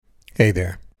Hey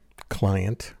there,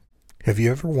 client. Have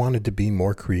you ever wanted to be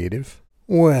more creative?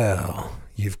 Well,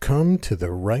 you've come to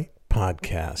the right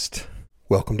podcast.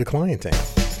 Welcome to Clienting.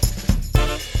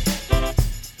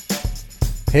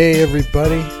 Hey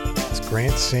everybody, it's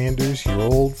Grant Sanders, your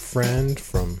old friend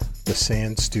from the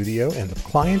Sand Studio and the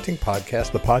Clienting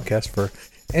Podcast, the podcast for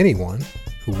anyone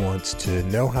who wants to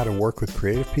know how to work with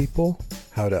creative people,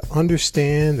 how to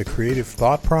understand the creative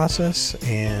thought process,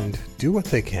 and do what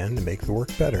they can to make the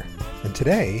work better. And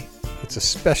today, it's a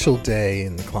special day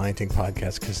in the Clienting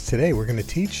Podcast because today we're going to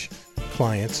teach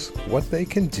clients what they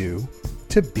can do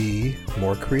to be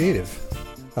more creative.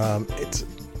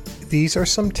 These are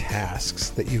some tasks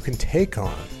that you can take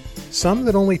on. Some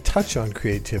that only touch on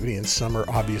creativity and some are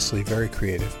obviously very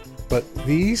creative. But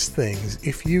these things,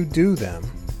 if you do them,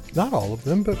 not all of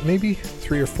them, but maybe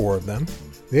 3 or 4 of them,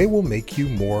 they will make you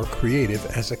more creative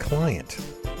as a client.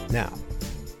 Now,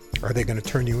 are they going to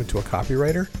turn you into a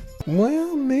copywriter?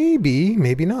 Well, maybe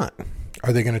not.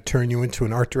 Are they going to turn you into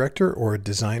an art director or a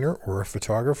designer or a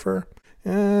photographer?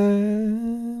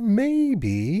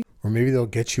 Maybe. Or maybe they'll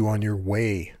get you on your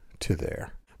way to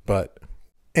there. But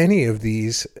any of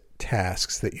these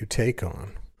tasks that you take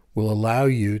on will allow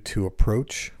you to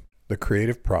approach the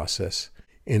creative process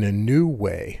in a new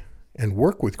way and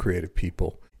work with creative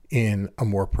people in a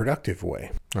more productive way.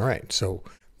 All right, so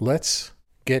let's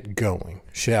get going,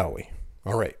 shall we?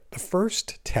 All right, the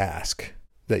first task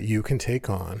that you can take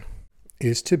on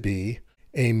is to be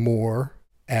a more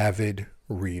avid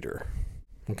reader,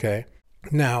 okay?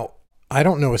 Now, I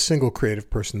don't know a single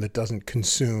creative person that doesn't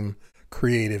consume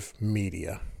creative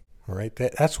media, all right?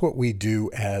 That's what we do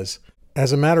as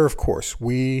a matter of course.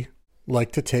 We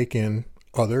like to take in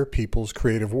other people's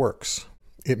creative works.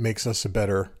 It makes us a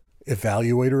better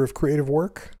evaluator of creative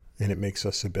work, and it makes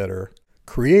us a better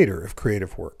creator of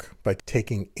creative work by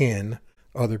taking in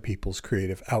other people's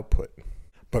creative output.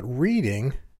 But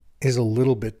reading is a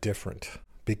little bit different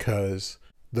because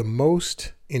the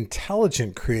most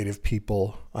intelligent creative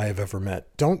people I have ever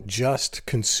met don't just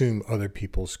consume other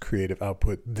people's creative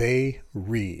output. They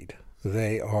read.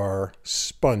 They are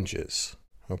sponges,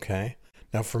 okay?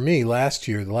 Now for me, last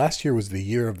year was the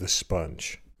year of the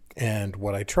sponge. And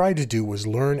what I tried to do was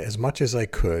learn as much as I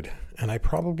could. And I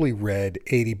probably read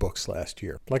 80 books last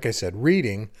year. Like I said,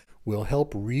 reading will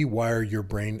help rewire your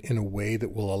brain in a way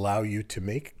that will allow you to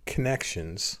make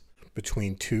connections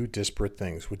between two disparate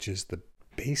things, which is the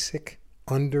basic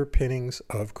underpinnings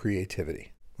of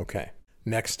creativity. Okay,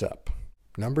 next up,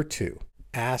 number 2,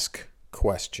 ask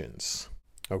questions.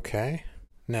 Okay,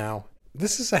 now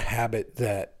this is a habit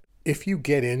that if you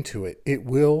get into it, it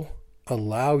will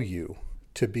allow you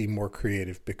to be more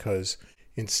creative because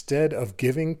instead of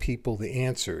giving people the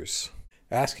answers,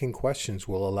 asking questions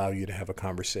will allow you to have a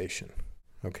conversation,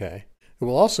 okay? It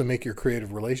will also make your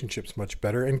creative relationships much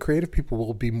better, and creative people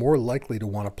will be more likely to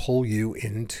want to pull you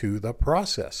into the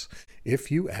process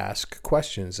if you ask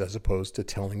questions as opposed to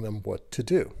telling them what to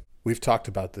do. We've talked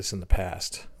about this in the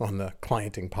past on the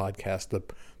Clienting Podcast,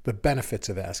 the benefits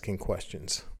of asking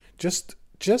questions. Just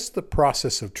the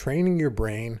process of training your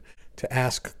brain to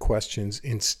ask questions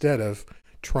instead of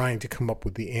trying to come up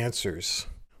with the answers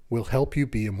will help you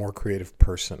be a more creative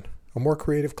person, a more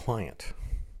creative client.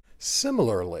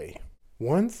 Similarly,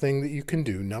 one thing that you can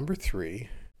do, number 3,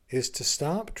 is to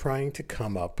stop trying to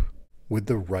come up with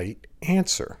the right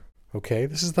answer. Okay,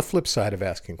 this is the flip side of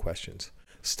asking questions.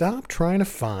 Stop trying to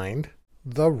find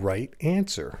the right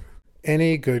answer.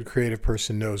 Any good creative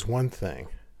person knows one thing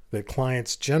that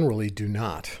clients generally do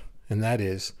not, and that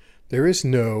is there is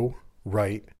no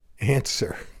right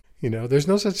answer. You know, there's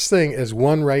no such thing as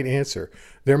one right answer.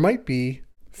 There might be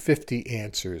 50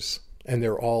 answers, and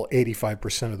they're all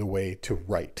 85% of the way to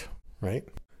right?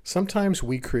 Sometimes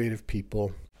we creative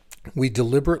people, we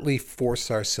deliberately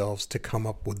force ourselves to come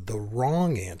up with the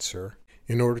wrong answer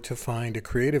in order to find a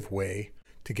creative way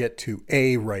to get to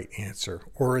a right answer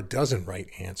or a dozen right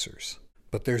answers.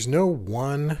 But there's no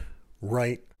one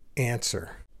right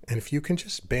answer. And if you can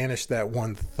just banish that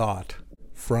one thought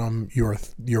from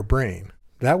your brain,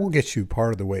 that will get you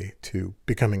part of the way to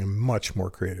becoming a much more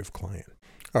creative client.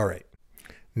 All right,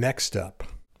 next up,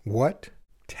 what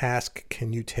task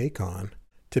can you take on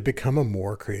to become a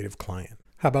more creative client?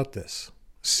 How about this?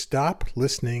 Stop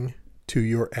listening to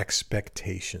your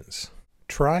expectations.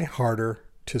 Try harder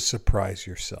to surprise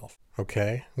yourself,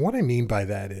 okay? What I mean by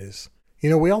that is,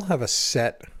 we all have a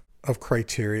set of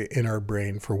criteria in our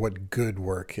brain for what good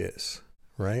work is,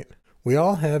 right? We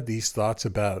all have these thoughts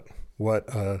about what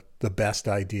the best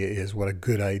idea is, what a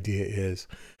good idea is.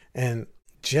 And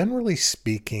generally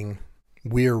speaking,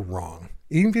 we're wrong.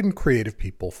 Even creative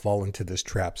people fall into this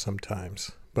trap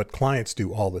sometimes but clients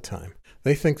do all the time.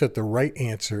 They think that the right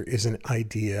answer is an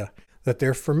idea that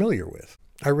they're familiar with.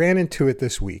 I ran into it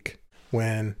this week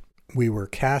when we were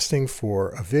casting for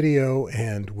a video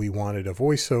and we wanted a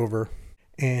voiceover,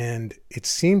 and it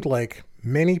seemed like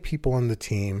many people on the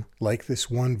team liked this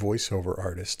one voiceover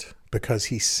artist because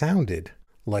he sounded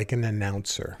like an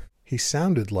announcer. He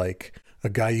sounded like a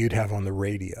guy you'd have on the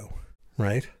radio,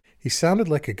 right? He sounded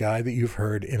like a guy that you've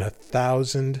heard in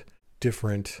 1,000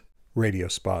 different radio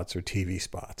spots or TV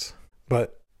spots.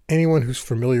 But anyone who's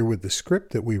familiar with the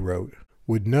script that we wrote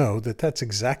would know that that's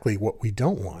exactly what we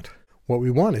don't want. What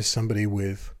we want is somebody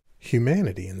with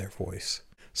humanity in their voice,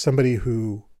 somebody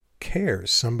who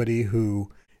cares, somebody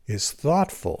who is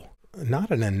thoughtful,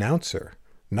 not an announcer,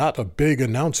 not a big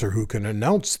announcer who can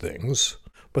announce things,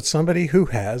 but somebody who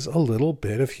has a little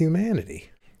bit of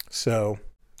humanity. So,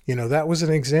 that was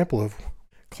an example of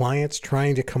clients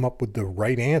trying to come up with the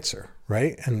right answer,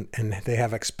 right? And they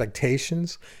have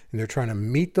expectations, and they're trying to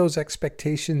meet those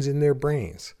expectations in their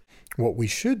brains. What we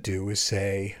should do is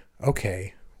say,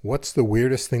 okay, what's the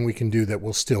weirdest thing we can do that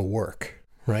will still work,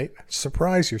 right?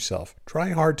 Surprise yourself. Try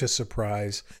hard to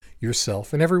surprise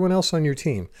yourself and everyone else on your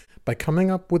team by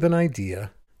coming up with an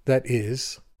idea that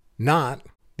is not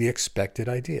the expected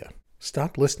idea.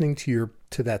 Stop listening to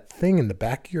that thing in the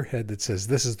back of your head that says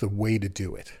this is the way to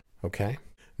do it, okay?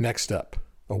 Next up,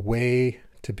 a way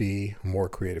to be a more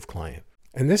creative client.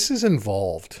 And this is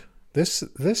involved.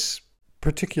 This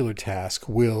particular task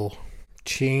will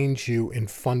change you in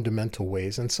fundamental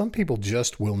ways, and some people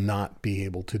just will not be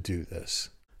able to do this.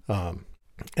 And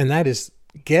that is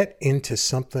get into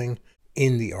something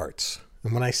in the arts.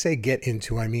 And when I say get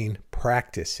into, I mean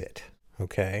practice it,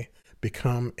 okay?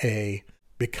 Become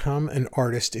an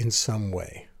artist in some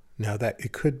way. Now that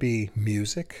it could be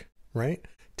music, right?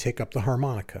 Take up the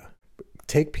harmonica,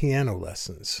 take piano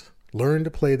lessons, learn to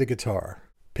play the guitar,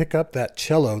 pick up that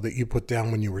cello that you put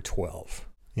down when you were 12,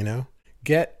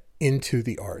 get into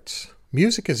the arts.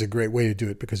 Music is a great way to do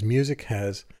it because music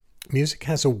has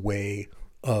a way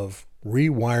of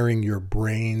rewiring your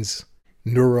brain's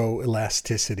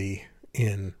neuroelasticity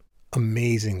in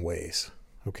amazing ways,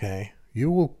 okay?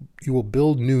 You will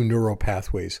build new neural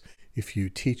pathways if you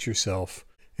teach yourself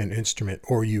an instrument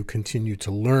or you continue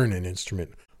to learn an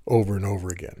instrument over and over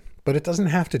again. But it doesn't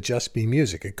have to just be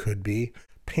music. It could be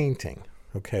painting,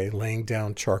 okay? Laying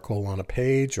down charcoal on a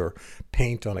page or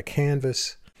paint on a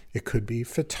canvas. It could be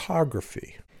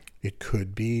photography. It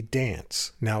could be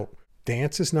dance. Now,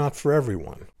 dance is not for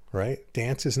everyone, right?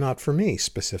 Dance is not for me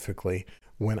specifically.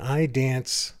 When I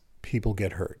dance, people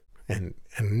get hurt. And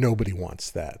nobody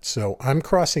wants that. So I'm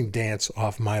crossing dance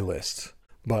off my list.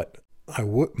 But I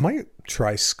might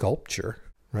try sculpture,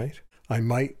 right? I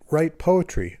might write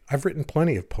poetry. I've written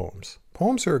plenty of poems.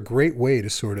 Poems are a great way to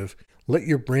sort of let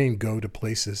your brain go to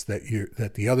places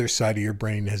that the other side of your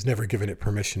brain has never given it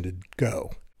permission to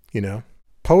go.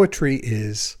 Poetry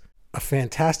is a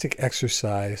fantastic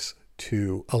exercise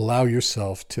to allow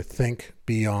yourself to think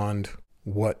beyond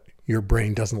what your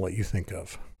brain doesn't let you think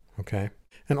of, okay?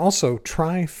 And also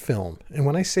try film. And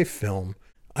when I say film,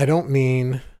 I don't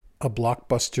mean a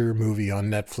blockbuster movie on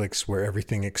Netflix where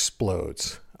everything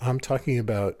explodes. I'm talking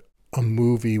about a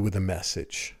movie with a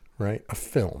message, right? A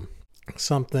film.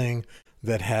 Something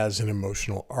that has an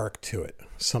emotional arc to it.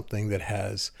 Something that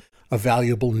has a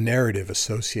valuable narrative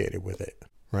associated with it,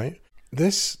 right?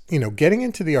 This, getting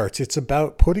into the arts, it's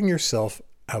about putting yourself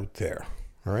out there,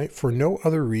 all right? For no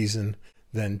other reason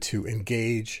than to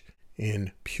engage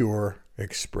in pure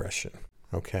expression,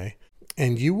 okay?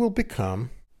 And you will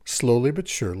become, slowly but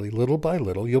surely, little by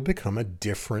little, you'll become a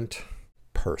different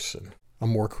person, a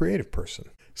more creative person.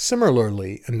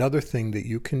 Similarly, another thing that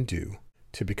you can do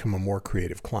to become a more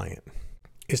creative client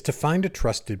is to find a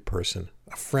trusted person,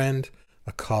 a friend,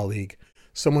 a colleague,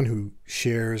 someone who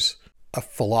shares a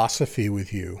philosophy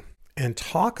with you, and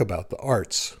talk about the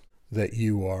arts that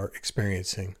you are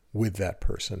experiencing with that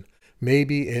person.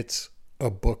 Maybe it's a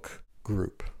book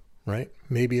group, right?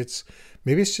 Maybe it's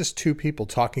just two people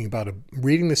talking about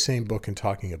reading the same book and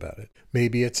talking about it.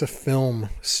 Maybe it's a film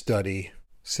study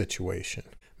situation.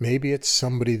 Maybe it's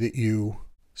somebody that you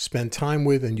spend time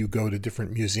with and you go to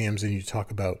different museums and you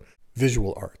talk about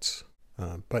visual arts.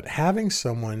 But having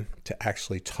someone to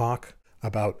actually talk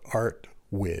about art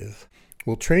with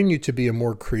will train you to be a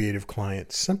more creative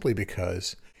client simply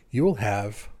because you will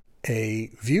have a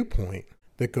viewpoint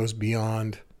that goes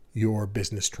beyond your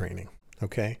business training,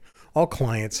 okay? All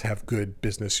clients have good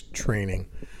business training,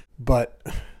 but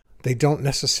they don't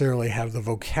necessarily have the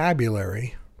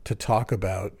vocabulary to talk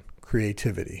about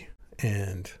creativity.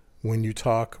 And when you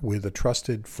talk with a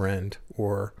trusted friend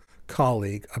or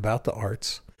colleague about the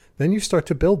arts, then you start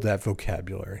to build that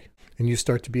vocabulary and you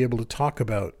start to be able to talk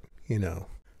about,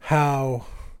 how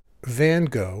Van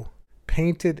Gogh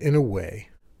painted in a way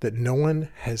that no one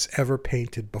has ever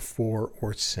painted before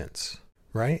or since,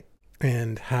 right?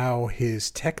 And how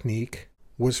his technique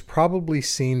was probably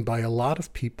seen by a lot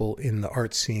of people in the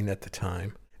art scene at the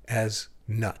time as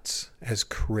nuts, as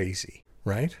crazy,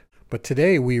 right? But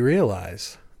today we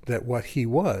realize that what he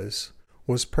was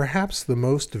perhaps the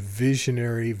most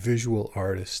visionary visual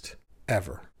artist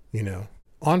ever,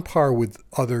 on par with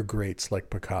other greats like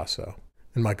Picasso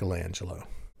and Michelangelo,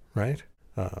 right?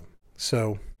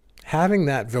 So having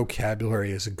that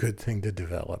vocabulary is a good thing to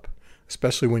develop,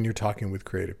 especially when you're talking with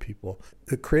creative people.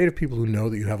 The creative people who know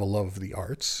that you have a love of the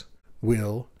arts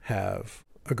will have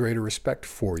a greater respect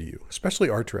for you, especially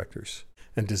art directors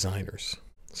and designers.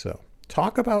 So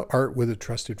talk about art with a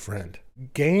trusted friend.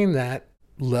 Gain that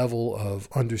level of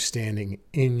understanding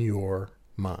in your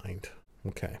mind.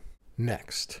 Okay.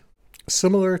 Next,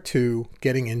 similar to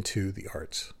getting into the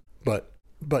arts,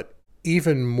 but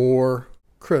even more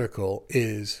critical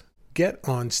is get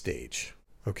on stage.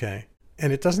 Okay.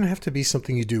 And it doesn't have to be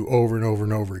something you do over and over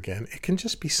and over again. It can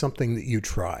just be something that you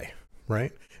try,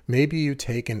 right? Maybe you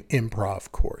take an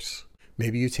improv course.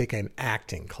 Maybe you take an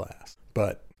acting class.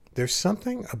 But there's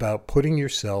something about putting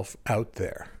yourself out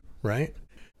there, right?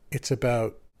 It's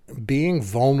about being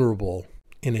vulnerable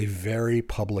in a very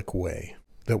public way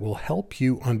that will help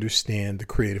you understand the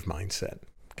creative mindset.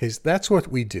 Okay, so that's what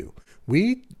we do.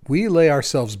 We lay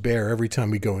ourselves bare every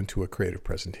time we go into a creative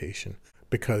presentation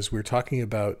because we're talking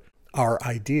about our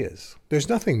ideas. There's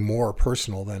nothing more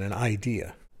personal than an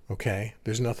idea, okay?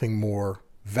 There's nothing more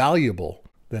valuable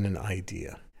than an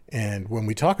idea. And when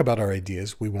we talk about our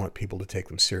ideas, we want people to take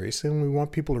them seriously and we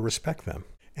want people to respect them.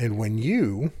 And when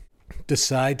you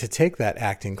decide to take that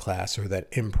acting class or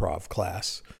that improv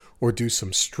class or do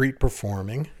some street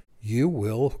performing, you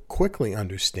will quickly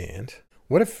understand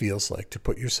what it feels like to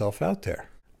put yourself out there.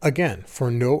 Again, for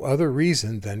no other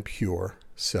reason than pure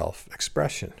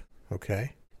self-expression,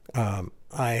 okay?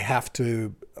 I have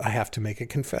to make a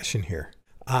confession here.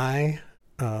 A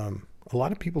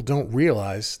lot of people don't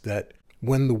realize that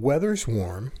when the weather's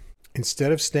warm,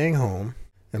 instead of staying home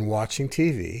and watching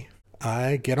TV,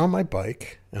 I get on my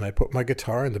bike and I put my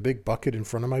guitar in the big bucket in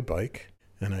front of my bike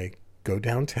and I go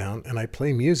downtown and I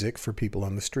play music for people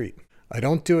on the street. I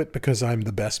don't do it because I'm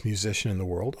the best musician in the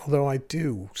world, although I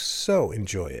do so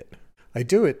enjoy it. I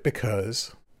do it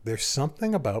because there's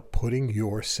something about putting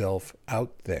yourself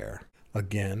out there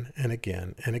again and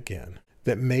again and again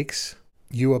that makes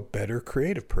you a better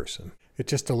creative person. It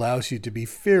just allows you to be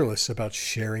fearless about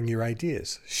sharing your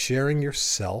ideas, sharing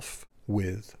yourself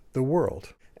with the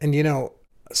world. And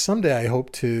someday I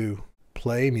hope to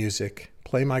play music,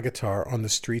 play my guitar on the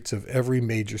streets of every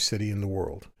major city in the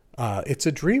world. It's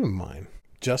a dream of mine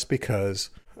just because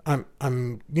I'm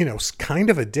kind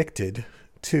of addicted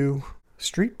to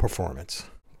street performance.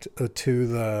 To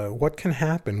the what can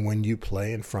happen when you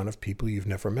play in front of people you've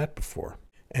never met before.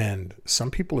 And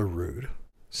some people are rude.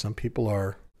 Some people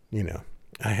are,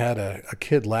 I had a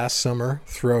kid last summer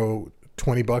throw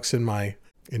 $20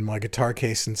 in my guitar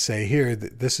case and say, here,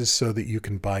 this is so that you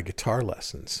can buy guitar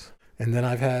lessons. And then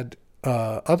I've had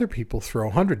other people throw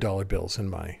 $100 bills in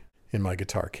my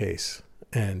guitar case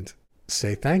and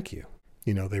say thank you.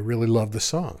 They really love the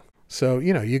song. So,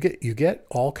 you get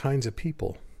all kinds of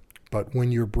people. But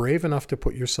when you're brave enough to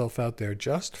put yourself out there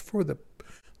just for the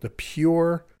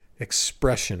pure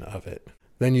expression of it,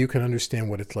 then you can understand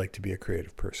what it's like to be a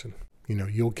creative person.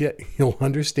 You'll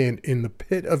understand in the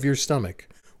pit of your stomach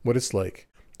what it's like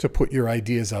to put your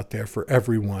ideas out there for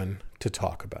everyone to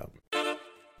talk about.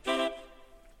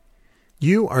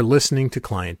 You are listening to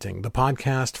Clienting, the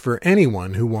podcast for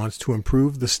anyone who wants to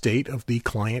improve the state of the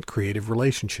client-creative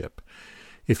relationship.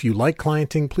 If you like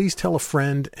clienting, please tell a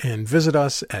friend and visit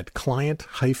us at client-ing.com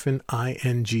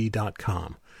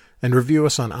and review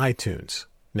us on iTunes.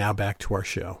 Now back to our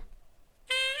show.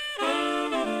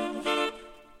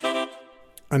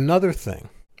 Another thing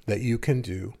that you can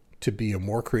do to be a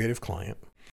more creative client,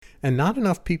 and not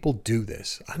enough people do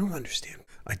this. I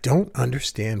don't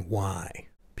understand why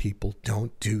people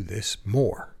don't do this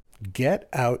more. Get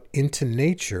out into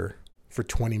nature for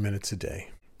 20 minutes a day.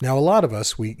 Now, a lot of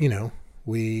us, we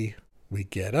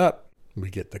get up, we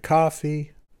get the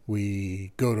coffee,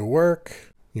 we go to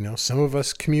work. Some of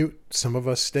us commute, some of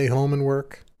us stay home and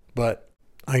work. But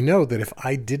I know that if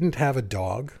I didn't have a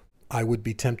dog, I would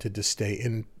be tempted to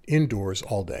stay indoors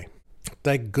all day.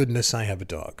 Thank goodness I have a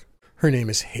dog. Her name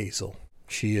is Hazel.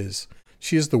 She is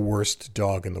the worst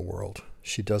dog in the world.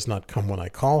 She does not come when I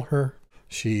call her.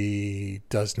 She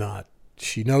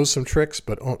she knows some tricks,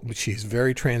 but she's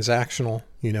very transactional.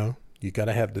 You got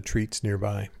to have the treats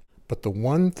nearby. But the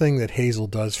one thing that Hazel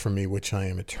does for me, which I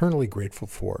am eternally grateful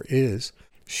for, is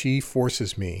she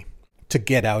forces me to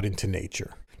get out into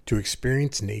nature, to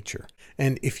experience nature.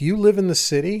 And if you live in the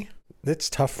city, that's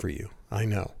tough for you. I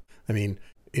know. I mean,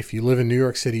 if you live in New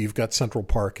York City, you've got Central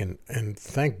Park, and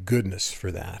thank goodness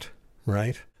for that,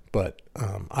 right? But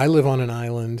I live on an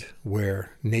island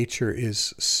where nature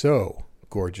is so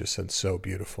gorgeous and so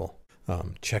beautiful.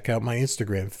 Check out my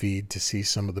Instagram feed to see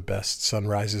some of the best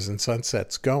sunrises and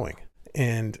sunsets going.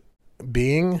 And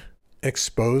being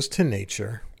exposed to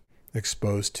nature,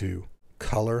 exposed to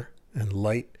color and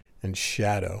light and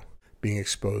shadow, being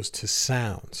exposed to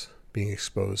sounds, being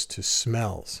exposed to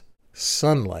smells,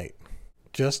 sunlight,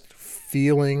 just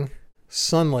feeling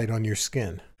sunlight on your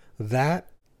skin. That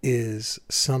is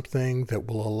something that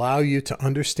will allow you to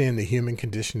understand the human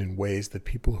condition in ways that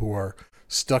people who are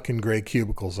stuck in gray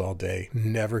cubicles all day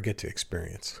never get to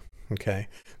experience. Okay?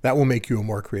 That will make you a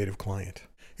more creative client.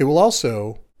 It will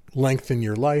also lengthen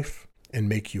your life and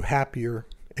make you happier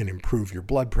and improve your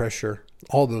blood pressure,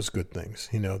 all those good things.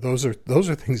 Those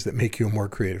are things that make you a more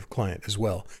creative client as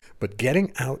well. But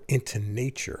getting out into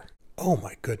nature, oh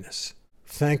my goodness.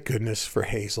 Thank goodness for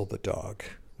Hazel the dog,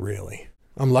 really.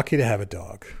 I'm lucky to have a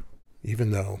dog,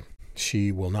 even though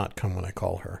she will not come when I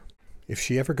call her. If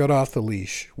she ever got off the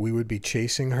leash, we would be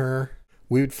chasing her.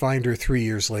 We would find her 3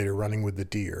 years later running with the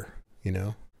deer.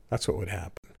 That's what would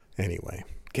happen. Anyway,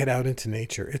 get out into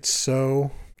nature. It's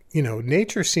so,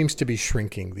 nature seems to be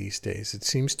shrinking these days. It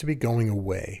seems to be going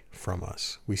away from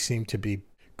us. We seem to be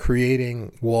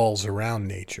creating walls around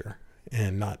nature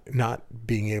and not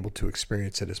being able to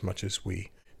experience it as much as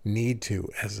we need to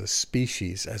as a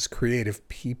species, as creative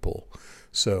people.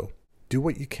 So do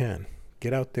what you can.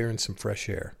 Get out there in some fresh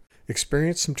air.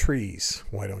 Experience some trees,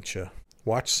 why don't you?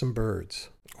 Watch some birds.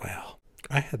 Well,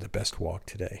 I had the best walk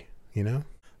today,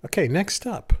 Okay, next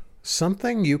up,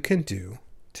 something you can do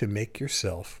to make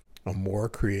yourself a more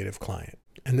creative client.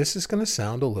 And this is going to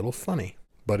sound a little funny,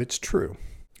 but it's true.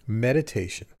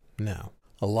 Meditation. Now,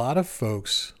 a lot of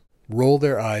folks roll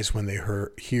their eyes when they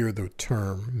hear the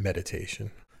term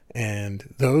meditation.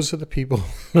 And those are the people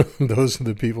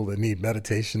that need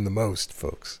meditation the most,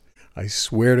 folks. I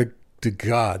swear to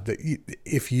God that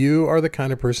if you are the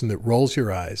kind of person that rolls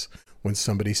your eyes when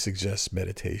somebody suggests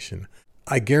meditation,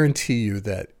 I guarantee you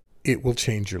that it will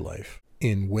change your life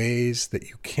in ways that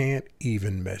you can't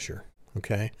even measure.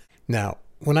 Okay? Now,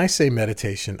 when I say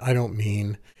meditation, I don't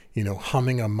mean,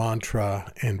 humming a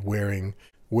mantra and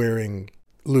wearing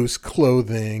loose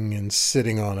clothing and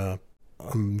sitting on a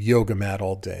yoga mat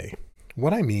all day.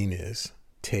 What I mean is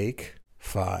take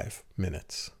 5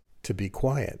 minutes to be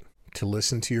quiet, to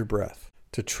listen to your breath,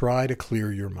 to try to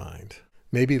clear your mind.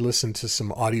 Maybe listen to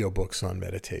some audiobooks on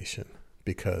meditation,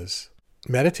 because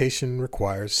meditation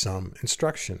requires some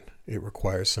instruction. It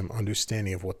requires some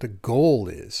understanding of what the goal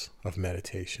is of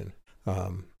meditation.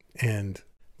 And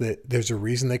there's a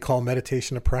reason they call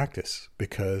meditation a practice,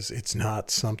 because it's not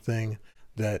something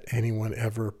that anyone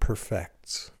ever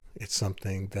perfects. It's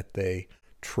something that they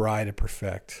try to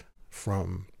perfect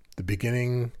from the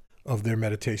beginning of their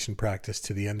meditation practice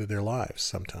to the end of their lives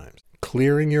sometimes.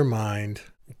 Clearing your mind,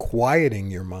 quieting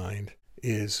your mind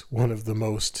is one of the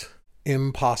most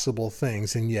impossible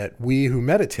things. And yet we who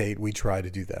meditate, we try to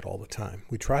do that all the time.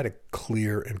 We try to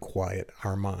clear and quiet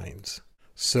our minds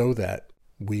so that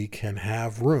we can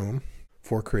have room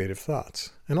for creative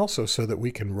thoughts. And also so that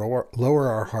we can lower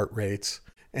our heart rates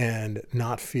and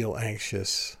not feel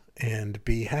anxious and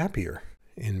be happier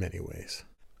in many ways.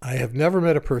 I have never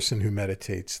met a person who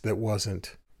meditates that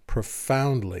wasn't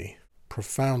profoundly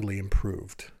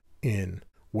improved in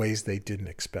ways they didn't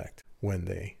expect when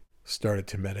they started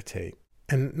to meditate.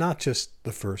 And not just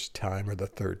the first time or the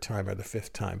third time or the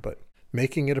fifth time, but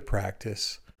making it a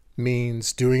practice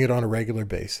means doing it on a regular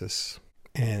basis.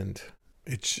 And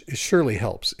it surely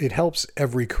helps. It helps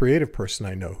every creative person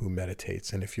I know who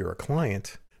meditates. And if you're a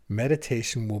client,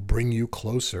 meditation will bring you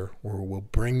closer, or will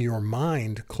bring your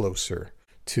mind closer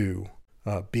to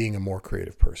being a more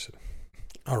creative person.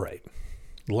 All right.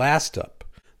 Last up,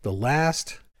 the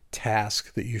last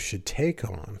task that you should take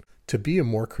on to be a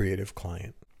more creative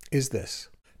client is this.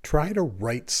 Try to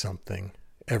write something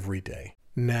every day.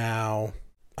 Now,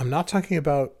 I'm not talking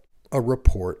about a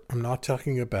report. I'm not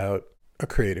talking about a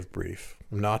creative brief.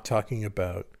 I'm not talking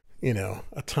about,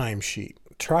 a timesheet.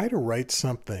 Try to write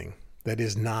something that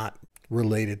is not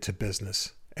related to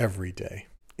business every day.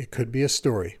 It could be a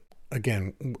story.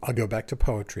 Again, I'll go back to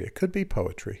poetry. It could be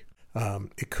poetry.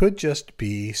 It could just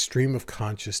be stream of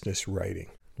consciousness writing,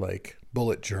 like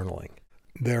bullet journaling.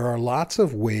 there are lots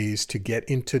of ways to get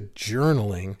into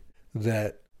journaling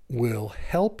that will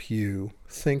help you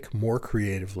think more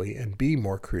creatively and be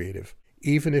more creative,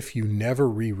 even if you never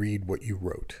reread what you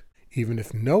wrote, even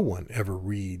if no one ever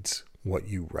reads what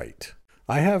you write.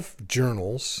 I have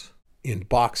journals in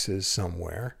boxes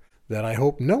somewhere that I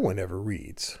hope no one ever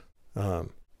reads,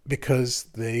 because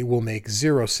they will make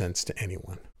zero sense to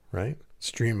anyone, right?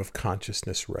 Stream of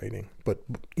consciousness writing. But,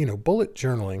 bullet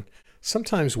journaling,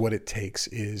 sometimes what it takes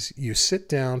is you sit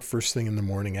down first thing in the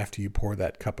morning after you pour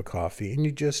that cup of coffee and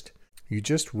you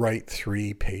just write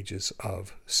 3 pages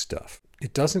of stuff.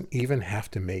 It doesn't even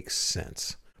have to make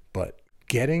sense, but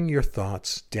getting your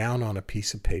thoughts down on a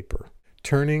piece of paper,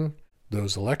 turning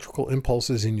those electrical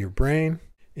impulses in your brain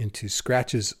into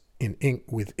scratches in ink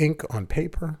with ink on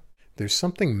paper, there's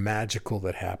something magical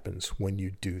that happens when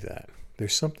you do that.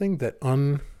 There's something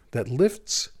that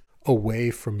lifts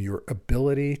away from your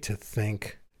ability to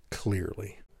think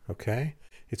clearly, okay?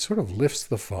 It sort of lifts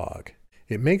the fog.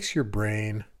 It makes your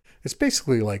brain, it's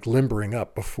basically like limbering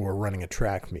up before running a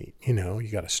track meet. You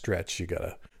got to stretch, you got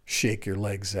to shake your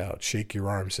legs out, shake your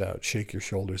arms out, shake your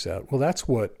shoulders out. Well, that's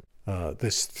what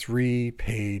this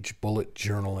 3-page bullet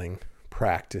journaling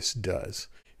practice does.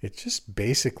 It just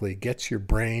basically gets your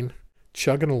brain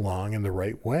chugging along in the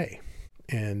right way.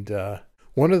 And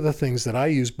one of the things that I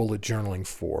use bullet journaling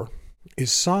for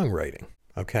is songwriting,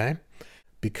 okay?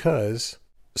 Because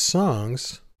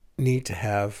songs need to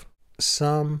have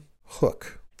some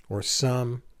hook or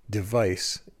some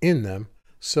device in them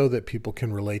so that people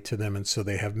can relate to them and so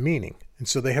they have meaning and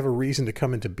so they have a reason to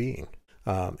come into being.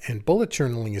 And bullet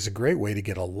journaling is a great way to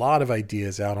get a lot of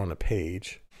ideas out on a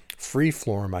page,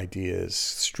 free-form ideas,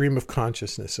 stream of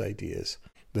consciousness ideas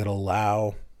that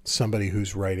allow somebody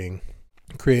who's writing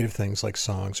creative things like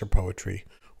songs or poetry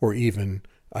or even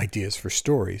ideas for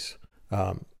stories.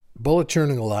 Bullet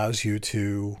journaling allows you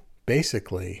to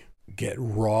basically get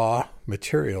raw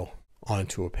material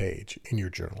onto a page in your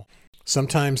journal.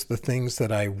 Sometimes the things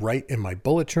that I write in my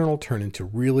bullet journal turn into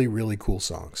really, really cool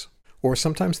songs. Or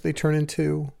sometimes they turn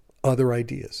into other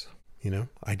ideas,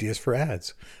 ideas for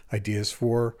ads, ideas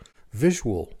for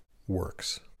visual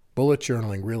works. Bullet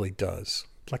journaling really does.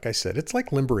 Like I said, it's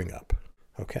like limbering up,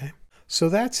 okay? So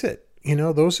that's it.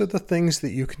 Those are the things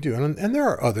that you can do. And there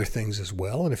are other things as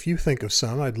well. And if you think of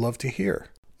some, I'd love to hear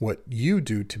what you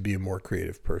do to be a more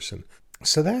creative person.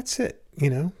 So that's it.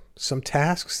 Some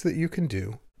tasks that you can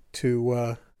do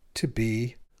to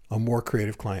be a more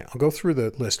creative client. I'll go through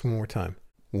the list one more time.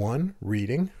 1,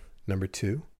 reading. Number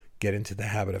 2, get into the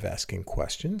habit of asking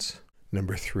questions.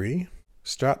 Number 3,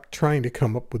 stop trying to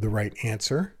come up with the right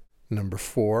answer. Number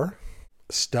 4,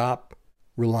 stop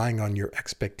relying on your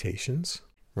expectations,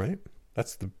 right?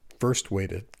 That's the first way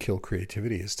to kill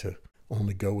creativity, is to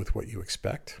only go with what you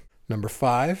expect. Number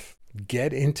 5,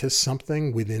 get into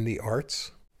something within the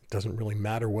arts. It doesn't really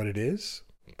matter what it is,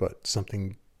 but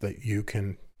something that you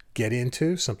can get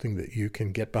into, something that you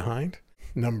can get behind.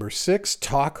 Number 6,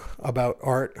 talk about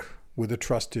art with a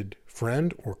trusted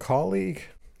friend or colleague.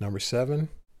 Number 7,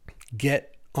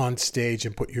 get on stage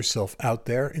and put yourself out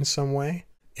there in some way.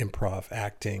 Improv,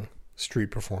 acting,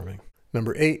 street performing.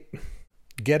 Number 8,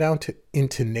 get out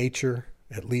into nature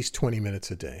at least 20 minutes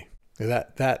a day.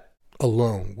 That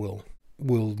alone will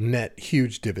net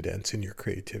huge dividends in your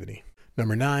creativity.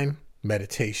 Number 9,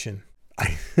 meditation.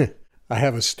 I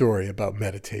have a story about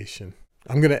meditation.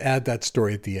 I'm going to add that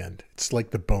story at the end. It's like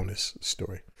the bonus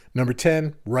story. Number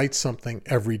 10, write something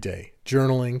every day.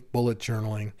 Journaling, bullet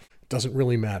journaling, doesn't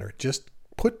really matter. Just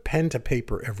put pen to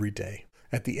paper every day.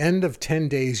 At the end of 10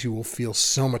 days, you will feel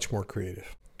so much more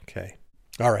creative. Okay.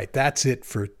 All right. That's it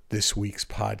for this week's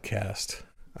podcast.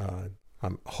 I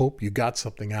hope you got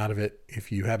something out of it.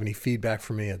 If you have any feedback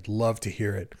for me, I'd love to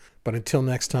hear it. But until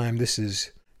next time, this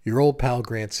is your old pal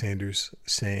Grant Sanders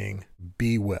saying,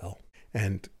 be well.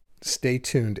 And stay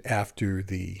tuned after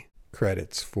the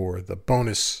credits for the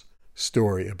bonus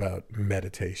story about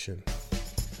meditation.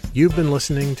 You've been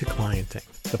listening to Clienting,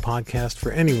 the podcast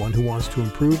for anyone who wants to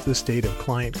improve the state of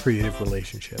client-creative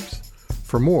relationships.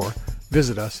 For more,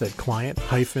 visit us at client-ing.com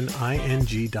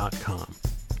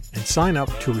and sign up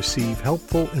to receive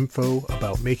helpful info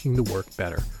about making the work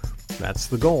better. That's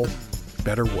the goal,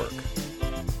 better work.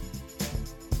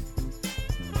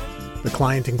 The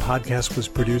Clienting podcast was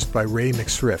produced by Ray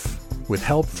McSriff, with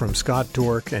help from Scott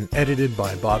Dork and edited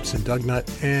by Bobson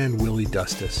Dugnut and Willie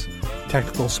Dustis.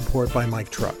 Technical support by Mike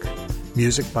Truck.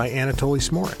 Music by Anatoly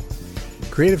Smorin.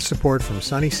 Creative support from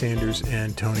Sonny Sanders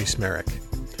and Tony Smerick.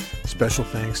 Special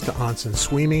thanks to Anson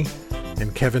Sweeney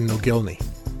and Kevin Nogilny,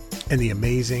 and the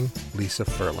amazing Lisa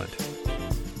Furland.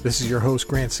 This is your host,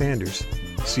 Grant Sanders.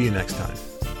 See you next time.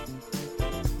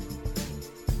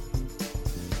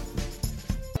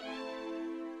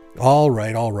 All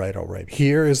right, all right, all right.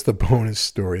 Here is the bonus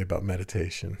story about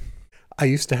meditation. I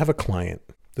used to have a client.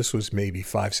 This was maybe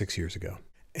 5-6 years ago.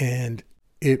 And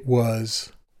it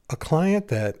was a client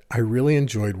that I really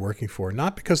enjoyed working for,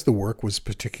 not because the work was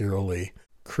particularly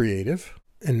creative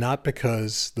and not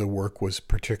because the work was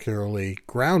particularly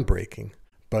groundbreaking,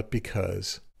 but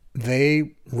because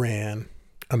they ran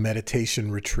a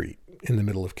meditation retreat in the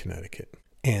middle of Connecticut.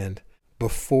 And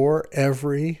before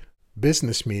every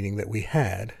business meeting that we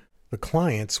had, the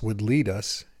clients would lead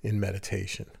us in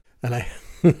meditation. And I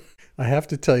have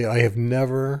to tell you, I have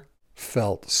never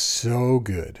felt so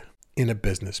good in a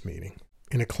business meeting,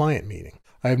 in a client meeting.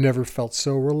 I have never felt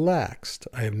so relaxed.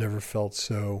 I have never felt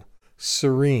so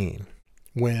serene.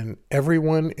 When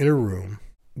everyone in a room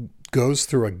goes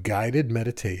through a guided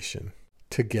meditation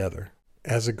together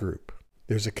as a group,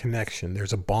 there's a connection,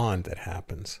 there's a bond that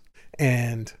happens.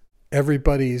 And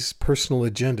everybody's personal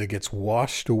agenda gets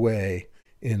washed away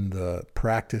in the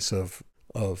practice of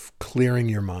clearing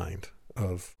your mind,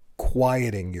 of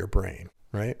quieting your brain,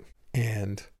 right?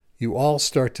 And you all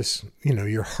start to,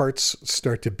 your hearts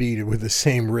start to beat with the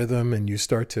same rhythm, and you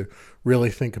start to really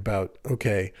think about,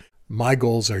 okay, my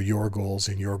goals are your goals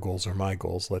and your goals are my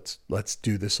goals. Let's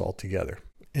do this all together.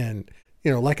 And,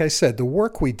 like I said, the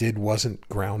work we did wasn't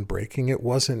groundbreaking. It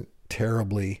wasn't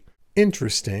terribly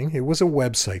interesting. It was a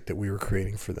website that we were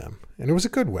creating for them, and it was a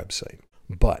good website.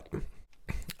 But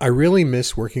I really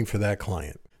miss working for that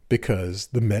client because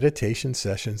the meditation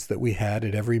sessions that we had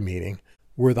at every meeting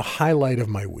were the highlight of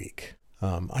my week.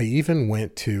 I even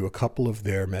went to a couple of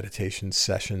their meditation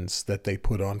sessions that they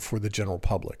put on for the general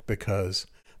public because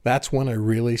that's when I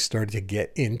really started to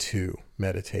get into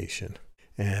meditation.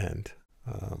 And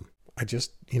I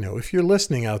just, if you're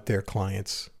listening out there,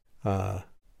 clients,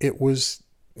 it was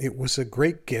a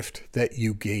great gift that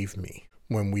you gave me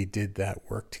when we did that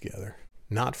work together.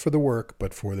 Not for the work,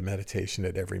 but for the meditation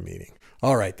at every meeting.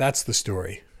 All right, that's the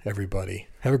story, everybody.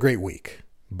 Have a great week.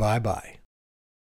 Bye-bye.